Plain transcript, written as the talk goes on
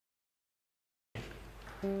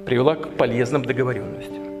привела к полезным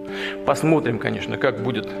договоренностям. Посмотрим, конечно, как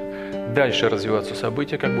будет дальше развиваться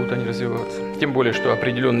события, как будут они развиваться. Тем более, что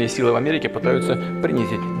определенные силы в Америке пытаются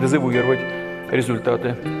принизить, дезавуировать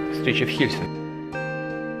результаты встречи в Хельсинки.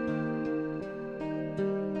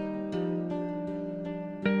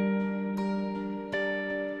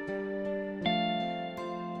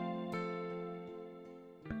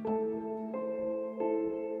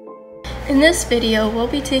 In this video, we'll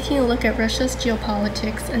be taking a look at Russia's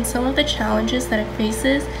geopolitics and some of the challenges that it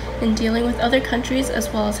faces in dealing with other countries,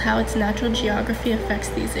 as well as how its natural geography affects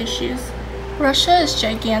these issues. Russia is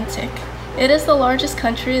gigantic. It is the largest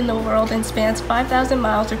country in the world and spans 5,000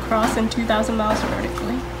 miles across and 2,000 miles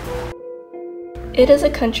vertically. It is a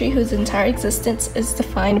country whose entire existence is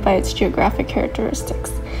defined by its geographic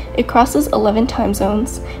characteristics. It crosses 11 time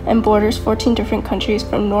zones and borders 14 different countries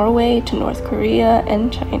from Norway to North Korea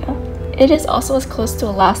and China. It is also as close to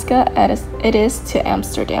Alaska as it is to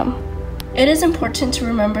Amsterdam. It is important to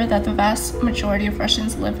remember that the vast majority of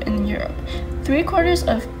Russians live in Europe. 3/4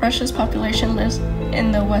 of Russia's population lives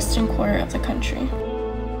in the western quarter of the country.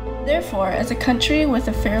 Therefore, as a country with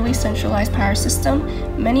a fairly centralized power system,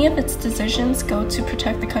 many of its decisions go to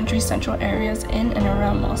protect the country's central areas in and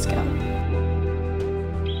around Moscow.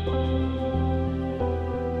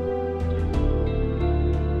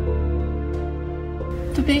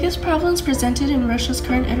 The biggest problems presented in Russia's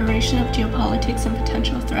current iteration of geopolitics and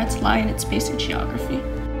potential threats lie in its basic geography.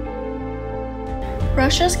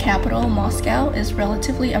 Russia's capital, Moscow, is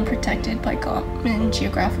relatively unprotected by common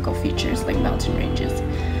geographical features like mountain ranges.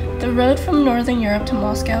 The road from northern Europe to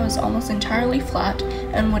Moscow is almost entirely flat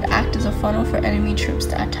and would act as a funnel for enemy troops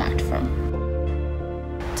to attack from.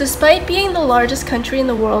 Despite being the largest country in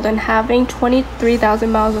the world and having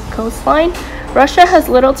 23,000 miles of coastline, Russia has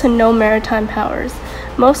little to no maritime powers.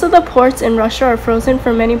 Most of the ports in Russia are frozen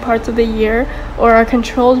for many parts of the year or are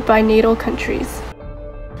controlled by NATO countries.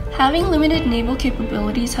 Having limited naval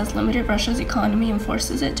capabilities has limited Russia's economy and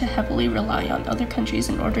forces it to heavily rely on other countries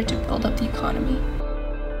in order to build up the economy.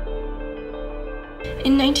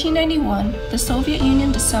 In 1991, the Soviet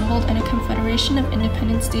Union dissembled and a confederation of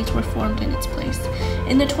independent states were formed in its place.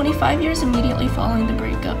 In the 25 years immediately following the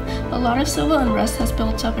breakup, a lot of civil unrest has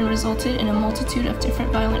built up and resulted in a multitude of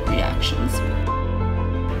different violent reactions.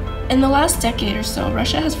 In the last decade or so,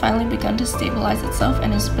 Russia has finally begun to stabilize itself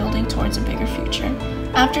and is building towards a bigger future.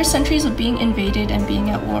 After centuries of being invaded and being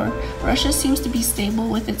at war, Russia seems to be stable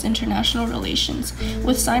with its international relations.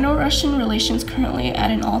 With Sino-Russian relations currently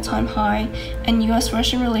at an all-time high and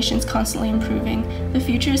US-Russian relations constantly improving, the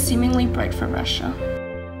future is seemingly bright for Russia.